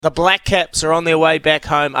The Blackcaps are on their way back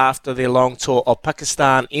home after their long tour of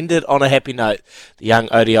Pakistan ended on a happy note. The young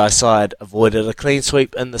ODI side avoided a clean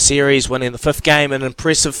sweep in the series, winning the fifth game in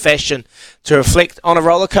impressive fashion. To reflect on a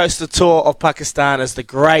rollercoaster tour of Pakistan is the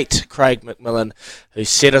great Craig McMillan, who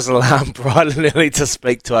set his alarm bright and early to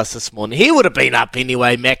speak to us this morning. He would have been up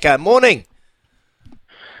anyway, Macca. Morning.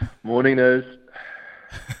 Morning, Nose.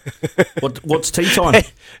 What's tea time?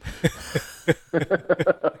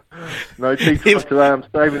 No tea time today. I'm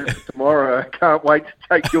saving it for tomorrow. I can't wait to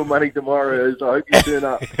take your money tomorrow. So I hope you turn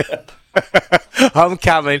up. I'm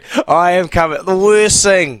coming. I am coming. The worst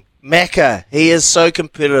thing, Macca, he is so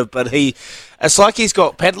competitive, but it's like he's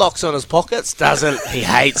got padlocks on his pockets, doesn't he?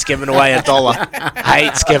 Hates giving away $1.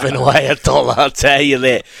 Hates giving away $1, I'll tell you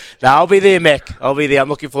that. No, I'll be there, Mac. I'll be there. I'm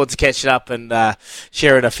looking forward to catching up and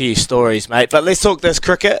sharing a few stories, mate. But let's talk this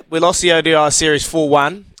cricket. We lost the ODI series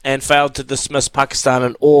 4-1 and failed to dismiss Pakistan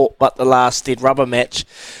in all but the last Stead rubber match.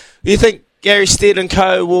 Do you think Gary Stead and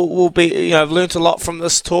co will be, learnt a lot from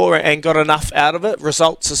this tour and got enough out of it,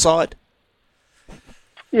 results aside?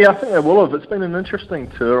 Yeah, I think they will have. It's been an interesting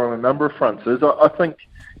tour on a number of fronts. I think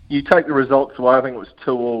you take the results away. I think it was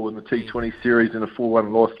 2-2 in the T20 series and a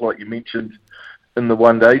 4-1 loss, like you mentioned, in the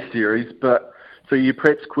one-day series. But so you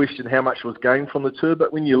perhaps question how much was gained from the tour.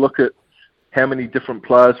 But when you look at how many different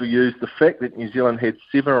players were used, the fact that New Zealand had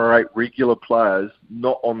 7 or 8 regular players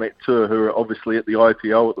not on that tour who are obviously at the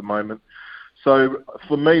IPO at the moment. So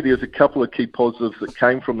for me, there's a couple of key positives that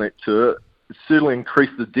came from that tour. It certainly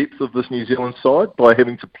increased the depth of this New Zealand side by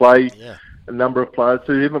having to play a number of players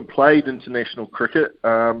who haven't played international cricket.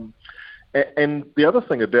 And the other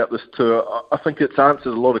thing about this tour, I think it's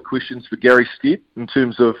answered a lot of questions for Gary Stead in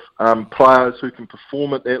terms of players who can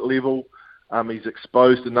perform at that level. He's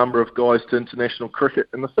exposed a number of guys to international cricket.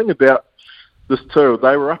 And the thing about this tour,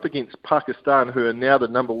 they were up against Pakistan, who are now the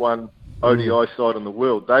number one ODI side in the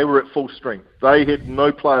world. They were at full strength. They had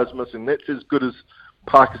no players missing. That's as good as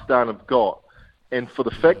Pakistan have got. And for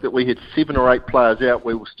the fact that we had 7 or 8 players out,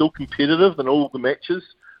 we were still competitive in all of the matches.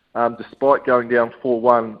 Despite going down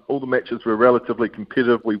 4-1, all the matches were relatively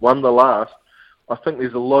competitive. We won the last. I think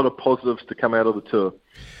there's a lot of positives to come out of the tour.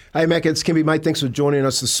 Hey, Mac, it's Kimby, mate. Thanks for joining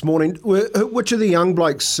us this morning. Which of the young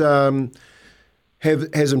blokes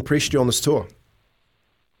has impressed you on this tour?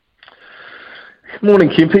 Morning,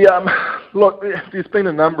 Kempy. Look, there's been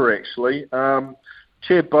a number, actually.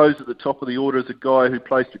 Chad Bowes at the top of the order is a guy who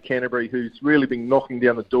plays for Canterbury who's really been knocking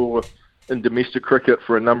down the door in domestic cricket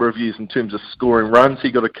for a number of years in terms of scoring runs.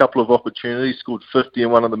 He got a couple of opportunities, scored 50 in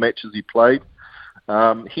one of the matches he played.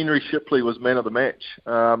 Henry Shipley was man of the match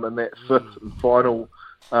in that fifth and final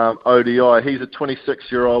ODI. He's a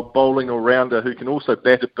 26-year-old bowling all-rounder who can also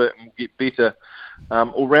bat a bit and get better.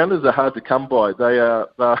 All-rounders are hard to come by. They are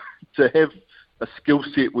to have a skill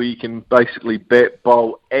set where you can basically bat,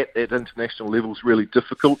 bowl at that international level is really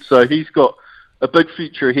difficult. So he's got a big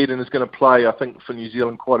future ahead and is going to play, I think, for New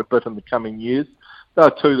Zealand quite a bit in the coming years. There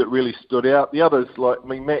are 2 that really stood out. The others,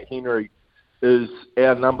 Matt Henry is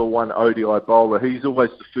our number one ODI bowler. He's always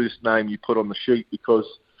the first name you put on the sheet because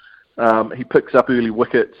he picks up early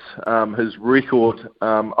wickets. His record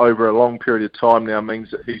over a long period of time now means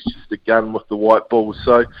that he's just a gun with the white balls.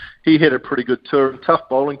 So he had a pretty good tour in tough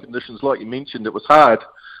bowling conditions. Like you mentioned, it was hard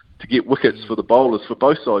to get wickets for the bowlers, for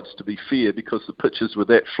both sides, to be fair, because the pitches were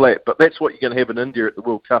that flat. But that's what you're going to have in India at the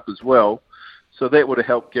World Cup as well. So that would have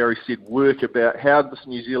helped Gary Stead work about how this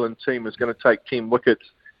New Zealand team is going to take 10 wickets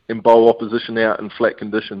and bowl opposition out in flat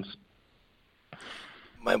conditions.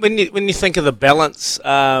 When you think of the balance,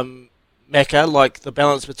 Macca, like the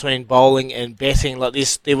balance between bowling and batting, like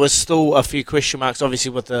this, there was still a few question marks,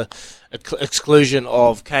 obviously with the exclusion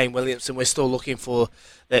of Kane Williamson. We're still looking for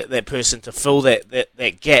that person to fill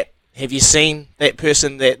that gap. Have you seen that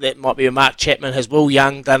person that might be a Mark Chapman? Has Will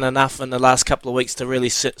Young done enough in the last couple of weeks to really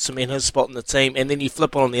cement his spot in the team? And then you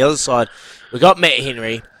flip on the other side, we've got Matt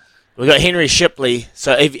Henry, we've got Henry Shipley.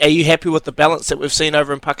 So are you happy with the balance that we've seen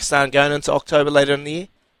over in Pakistan going into October later in the year?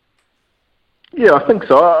 Yeah, I think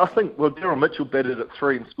so. I think, Daryl Mitchell batted at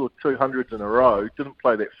 3 and scored 200s in a row. Didn't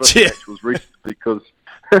play that fifth match, was recent because...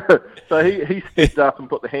 so he stepped up and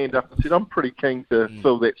put the hand up and said, I'm pretty keen to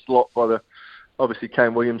fill that slot by obviously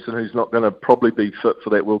Kane Williamson, who's not going to probably be fit for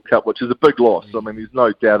that World Cup, which is a big loss. I mean, there's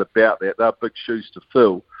no doubt about that. They're big shoes to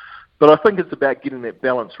fill. But I think it's about getting that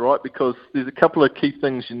balance right because there's a couple of key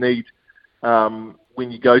things you need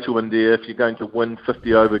when you go to India. If you're going to win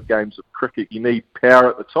 50-over games of cricket, you need power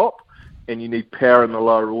at the top and you need power in the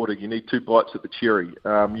lower order. You need 2 bites at the cherry.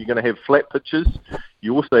 You're going to have flat pitches.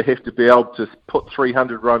 You also have to be able to put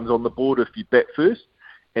 300 runs on the board if you bat first,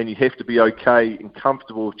 and you have to be okay and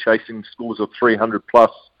comfortable chasing scores of 300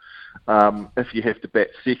 plus if you have to bat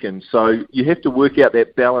second. So you have to work out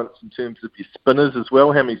that balance in terms of your spinners as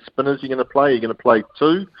well. How many spinners you're going to play? You're going to play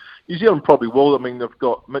two. New Zealand probably will. I mean, they've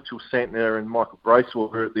got Mitchell Santner and Michael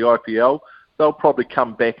Bracewater at the IPL. They'll probably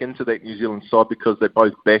come back into that New Zealand side because they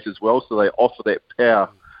both bat as well, so they offer that power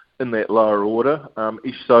in that lower order.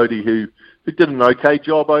 Ish Sodhi, who did an okay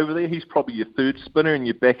job over there, he's probably your third spinner and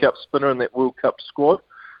your backup spinner in that World Cup squad.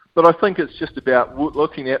 But I think it's just about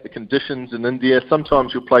looking at the conditions in India.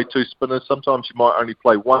 Sometimes you'll play two spinners, sometimes you might only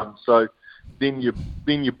play one. So then your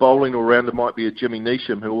bowling all-rounder might be a Jimmy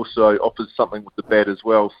Neesham, who also offers something with the bat as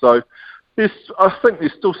well. So I think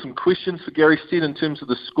there's still some questions for Gary Stead in terms of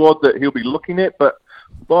the squad that he'll be looking at, but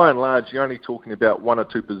by and large, you're only talking about one or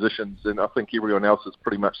two positions, and I think everyone else has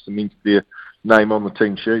pretty much cemented their name on the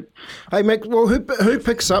team sheet. Hey, Mick, well, who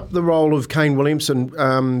picks up the role of Kane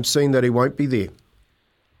Williamson, seeing that he won't be there?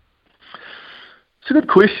 It's a good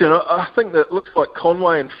question. I think that it looks like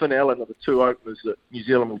Conway and Finn Allen are the two openers that New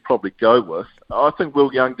Zealand will probably go with. I think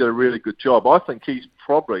Will Young did a really good job. I think he's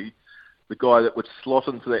probably the guy that would slot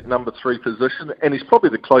into that number 3 position, and he's probably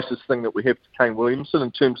the closest thing that we have to Kane Williamson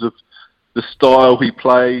in terms of the style he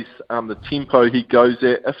plays, the tempo he goes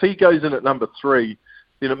at. If he goes in at number 3,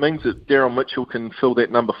 then it means that Daryl Mitchell can fill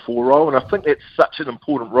that number 4 role, and I think that's such an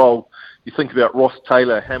important role. You think about Ross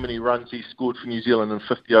Taylor, how many runs he scored for New Zealand in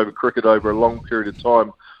 50-over cricket over a long period of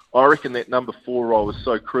time. I reckon that number 4 role is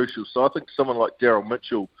so crucial. So I think someone like Daryl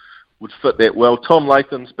Mitchell would fit that well. Tom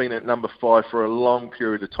Latham's been at number 5 for a long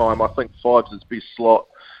period of time. I think 5's his best slot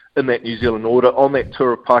in that New Zealand order. On that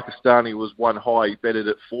tour of Pakistan, he was one high. He batted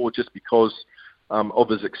at 4 just because of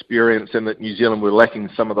his experience, and that New Zealand were lacking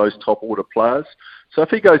some of those top order players. So if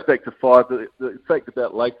he goes back to 5, the fact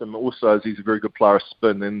about Latham also is he's a very good player of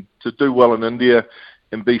spin, and to do well in India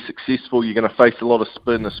and be successful, you're going to face a lot of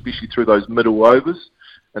spin, especially through those middle overs,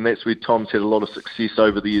 and that's where Tom's had a lot of success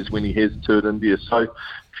over the years when he has toured India. So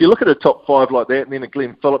if you look at a top 5 like that, and then a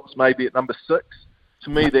Glenn Phillips maybe at number 6, to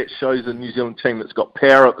me that shows a New Zealand team that's got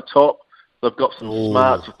power at the top. They've got some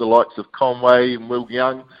smarts with the likes of Conway and Will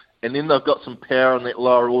Young, and then they've got some power in that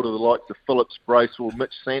lower order, the likes of Phillips, Brace or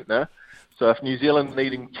Mitch Santner. So if New Zealand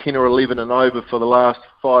needing 10 or 11 and over for the last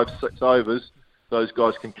 5, 6 overs, those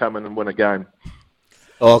guys can come in and win a game.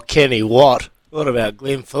 Oh, Kenny, what about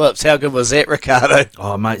Glenn Phillips? How good was that, Ricardo?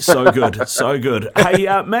 Oh, mate, so good, so good. Hey,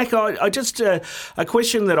 Mac, I just a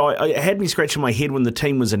question that I had me scratching my head when the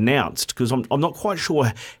team was announced, because I'm not quite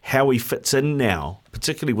sure how he fits in now,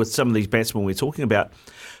 particularly with some of these batsmen we're talking about.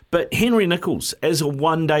 But Henry Nicholls, as a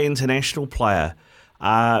one-day international player,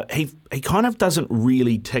 he kind of doesn't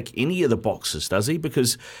really tick any of the boxes, does he?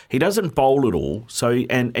 Because he doesn't bowl at all. So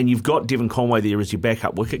and you've got Devon Conway there as your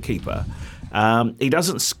backup wicketkeeper. He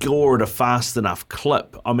doesn't score at a fast enough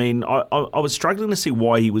clip. I mean, I was struggling to see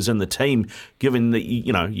why he was in the team, given that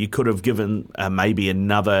you could have given maybe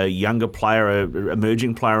another younger player,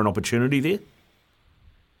 emerging player, an opportunity there.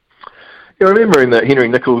 Yeah, remembering that Henry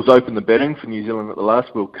Nicholls opened the batting for New Zealand at the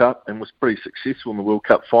last World Cup and was pretty successful in the World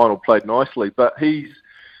Cup final, played nicely. But he's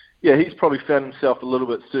probably found himself a little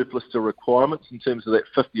bit surplus to requirements in terms of that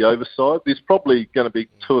 50-over side. There's probably going to be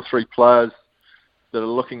 2 or 3 players that are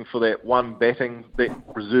looking for that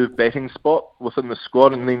reserve batting spot within the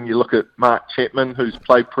squad. And then you look at Mark Chapman, who's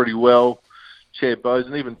played pretty well, Chad Bowes,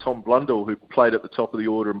 and even Tom Blundell, who played at the top of the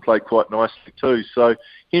order and played quite nicely too. So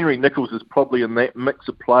Henry Nicholls is probably in that mix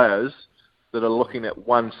of players that are looking at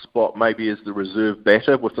one spot maybe as the reserve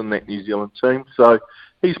batter within that New Zealand team. So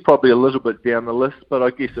he's probably a little bit down the list, but I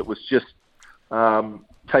guess it was just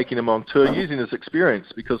taking him on tour, using his experience,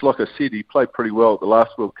 because like I said, he played pretty well at the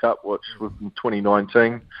last World Cup, which was in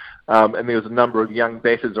 2019, and there was a number of young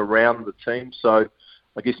batters around the team. So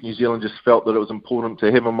I guess New Zealand just felt that it was important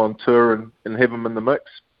to have him on tour and have him in the mix.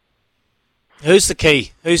 Who's the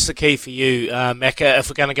key? Who's the key for you, Macca, if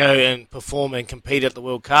we're going to go and perform and compete at the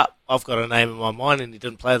World Cup? I've got a name in my mind, and he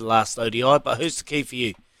didn't play the last ODI, but who's the key for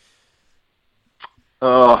you?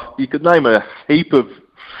 You could name a heap of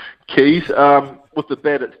keys. With the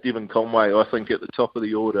bat, it's Devon Conway, I think, at the top of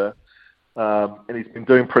the order. And he's been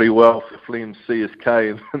doing pretty well for Flem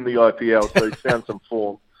CSK in the IPL, so he's found some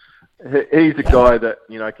form. He's a guy that,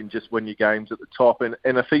 can just win your games at the top. And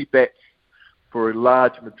if he bats for a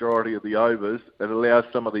large majority of the overs, it allows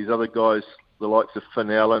some of these other guys, the likes of Finn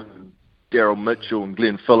Allen and Daryl Mitchell and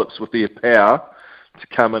Glenn Phillips, with their power, to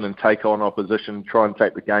come in and take on opposition, try and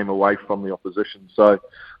take the game away from the opposition. So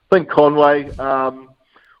I think Conway,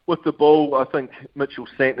 with the ball, I think Mitchell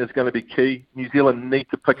Santner is going to be key. New Zealand need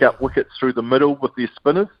to pick up wickets through the middle with their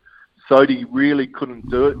spinners. Sodhi really couldn't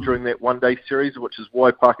do it during that one-day series, which is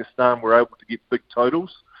why Pakistan were able to get big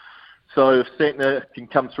totals. So if Santner can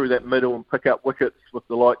come through that middle and pick up wickets with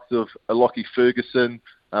the likes of a Lockie Ferguson,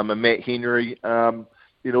 a Matt Henry, then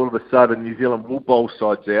all of a sudden New Zealand will bowl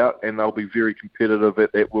sides out and they'll be very competitive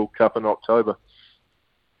at that World Cup in October.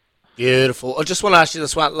 Beautiful. I just want to ask you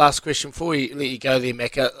this one last question before we let you go there,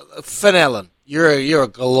 Macca. Finn Allen, you're a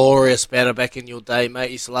glorious batter back in your day,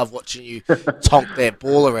 mate. Used to love watching you tonk that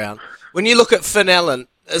ball around. When you look at Finn Allen,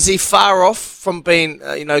 is he far off from being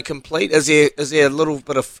complete? Is there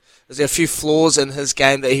a few flaws in his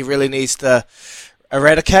game that he really needs to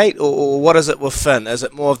eradicate, or what is it with Finn? Is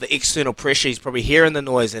it more of the external pressure? He's probably hearing the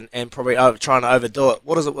noise and probably trying to overdo it.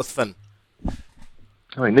 What is it with Finn?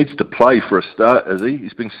 Oh, he needs to play for a start, is he?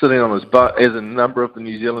 He's been sitting on his butt, as a number of the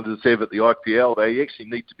New Zealanders have at the IPL. They actually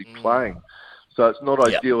need to be playing. So it's not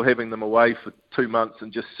ideal having them away for 2 months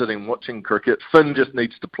and just sitting watching cricket. Finn just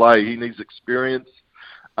needs to play. He needs experience.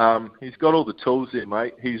 He's got all the tools there,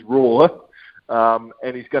 mate. He's raw,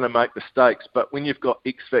 and he's going to make mistakes. But when you've got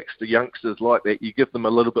X-Factor youngsters like that, you give them a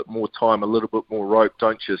little bit more time, a little bit more rope,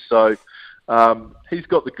 don't you? So he's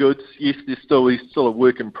got the goods. Yes, he's still a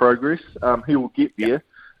work in progress. He will get there.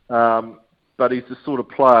 But he's the sort of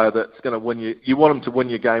player that's going to win you. You want him to win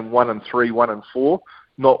your game 1 and 3, 1 and 4,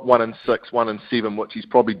 not 1 and 6, 1 and 7, which he's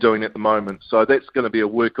probably doing at the moment. So that's going to be a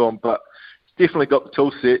work on. But he's definitely got the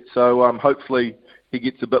tool set. So hopefully he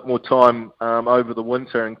gets a bit more time over the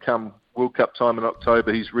winter, and come World Cup time in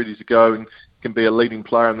October, he's ready to go and can be a leading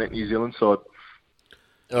player in that New Zealand side.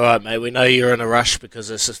 All right, mate, we know you're in a rush because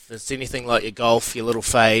if it's anything like your golf, your little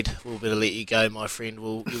fade, we'll better let you go, my friend.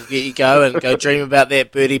 We'll get you go and go dream about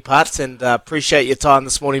that birdie putt, and appreciate your time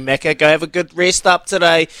this morning, Macca. Go have a good rest up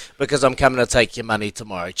today because I'm coming to take your money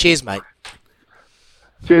tomorrow. Cheers, mate.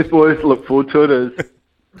 Cheers, boys. Look forward to it.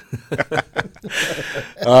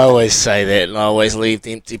 I always say that, and I always leave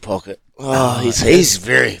the empty pocket. Oh, he's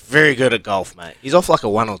very, very good at golf, mate. He's off like a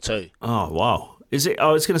 1 or 2. Oh, wow. Is it?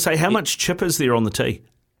 I was going to say, how much chip is there on the tee?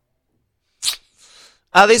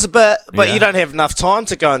 There's a bit, but you don't have enough time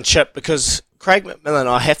to go and chip because Craig McMillan,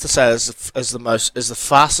 I have to say, is the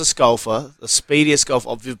fastest golfer, the speediest golfer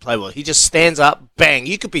I've ever played with. He just stands up, bang.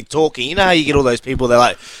 You could be talking. You know how you get all those people, they're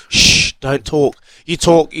like, shh, don't talk. You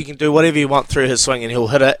talk, you can do whatever you want through his swing and he'll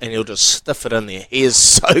hit it and he'll just stiff it in there. He is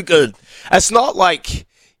so good. It's not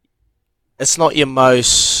your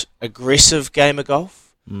most aggressive game of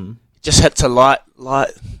golf. Just hits a light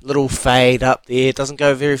little fade up there. It doesn't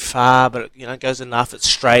go very far, but it goes enough. It's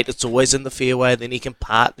straight. It's always in the fairway. Then he can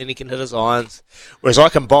putt. Then he can hit his irons. Whereas I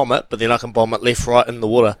can bomb it, but then I can bomb it left, right in the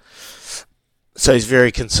water. So he's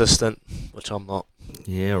very consistent, which I'm not.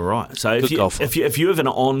 Yeah, right. So if you have an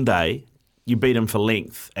on day, you beat him for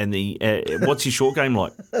length. And what's your short game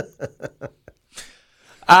like? Look,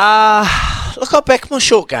 I back my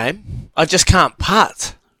short game. I just can't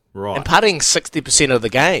putt. Right. And putting's 60% of the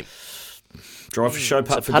game. Drive for show,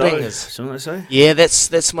 putt for dough. Something they say. Yeah,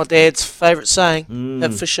 that's my dad's favourite saying.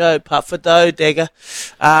 Hit for show, putt for dough, dagger.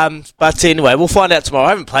 But anyway, we'll find out tomorrow.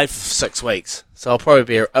 I haven't played for 6 weeks, so I'll probably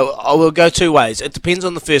be. I will go 2 ways. It depends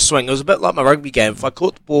on the first swing. It was a bit like my rugby game. If I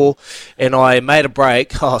caught the ball and I made a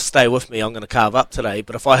break, stay with me. I'm going to carve up today.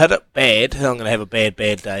 But if I hit it bad, I'm going to have a bad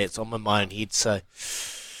day. It's on my own head. So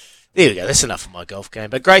there we go. That's enough of my golf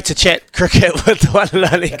game. But great to chat cricket with the one and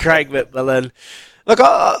only Craig McMillan. Look,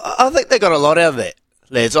 I think they got a lot out of that,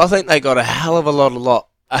 lads. I think they got a hell of a lot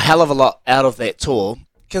out of that tour.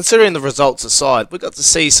 Considering the results aside, we got to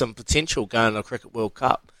see some potential going to the Cricket World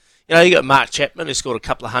Cup. You got Mark Chapman, who scored a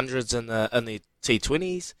couple of hundreds in the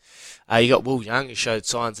T20s. You got Will Young, who showed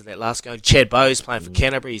signs in that last game. Chad Bowes playing for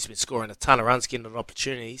Canterbury. He's been scoring a ton of runs, getting an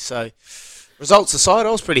opportunity. So, results aside,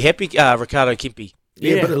 I was pretty happy. Ricardo Kempe.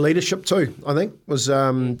 Yeah, a bit of leadership too, I think, was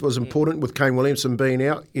important with Kane Williamson being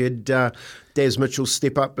out. You had Daz Mitchell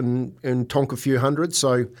step up and tonk a few hundred.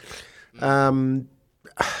 So, mate,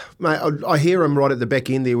 I hear him right at the back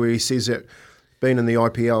end there where he says that being in the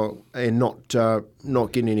IPL and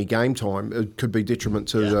not getting any game time, it could be detriment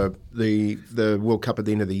to the World Cup at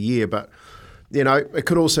the end of the year. But, it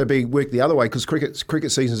could also be worked the other way because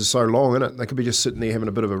cricket seasons are so long, isn't it? They could be just sitting there having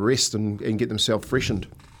a bit of a rest and get themselves freshened.